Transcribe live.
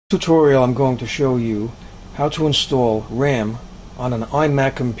Tutorial I'm going to show you how to install RAM on an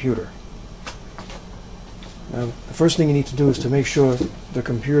iMac computer. Now, the first thing you need to do is to make sure the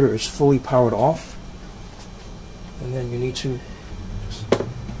computer is fully powered off, and then you need to just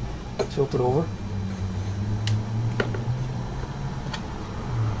tilt it over.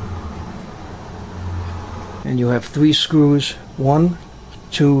 And you have 3 screws, 1,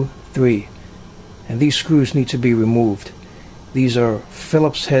 2, 3, and these screws need to be removed. These are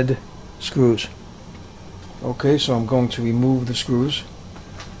Phillips head screws. Okay, so I'm going to remove the screws.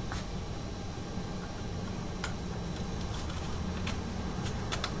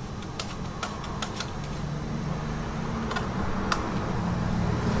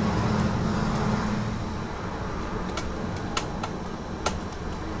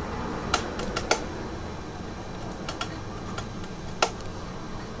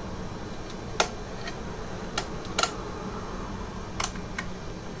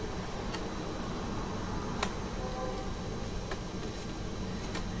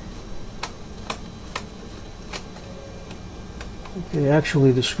 Okay,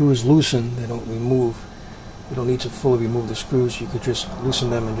 actually the screws loosen, they don't remove. You don't need to fully remove the screws, you could just loosen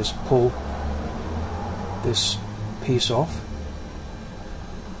them and just pull this piece off.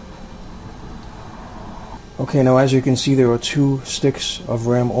 Okay, now as you can see there are 2 sticks of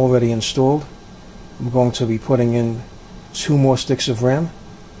RAM already installed. I'm going to be putting in 2 more sticks of RAM.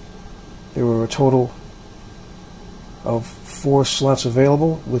 There were a total of 4 slots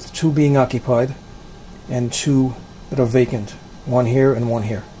available, with 2 being occupied and 2 that are vacant. 1 here and 1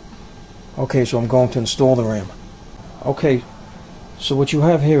 here. Okay, so I'm going to install the RAM. Okay, so what you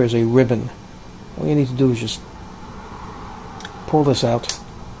have here is a ribbon. All you need to do is just pull this out,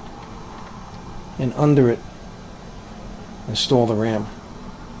 and under it install the RAM.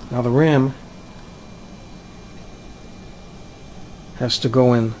 Now the RAM has to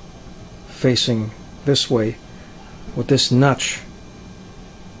go in facing this way, with this notch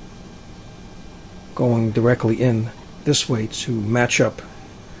going directly in this way to match up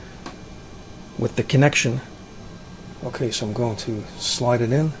with the connection. Okay, so I'm going to slide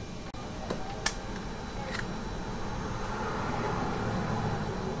it in.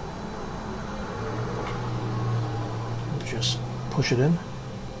 Just push it in.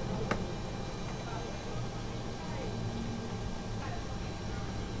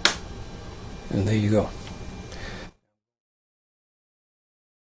 And there you go.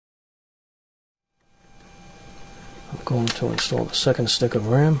 I'm going to install the second stick of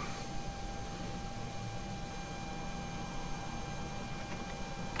RAM.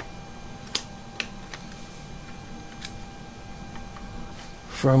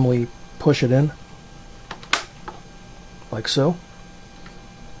 Firmly push it in, like so.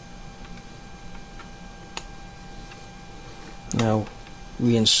 Now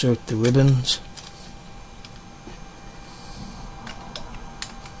reinsert the ribbons.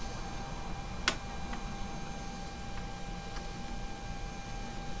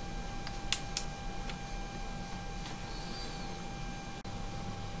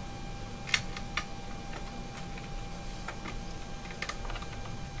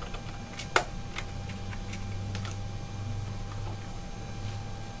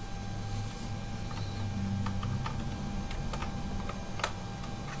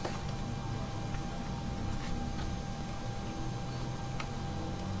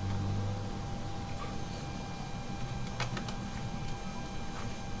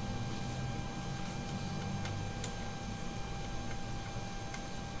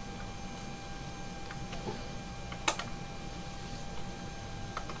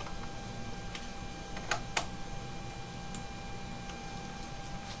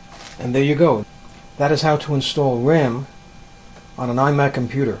 And there you go. That is how to install RAM on an iMac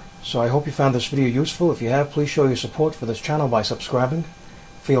computer. So I hope you found this video useful. If you have, please show your support for this channel by subscribing.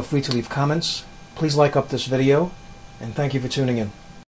 Feel free to leave comments. Please like up this video, and thank you for tuning in.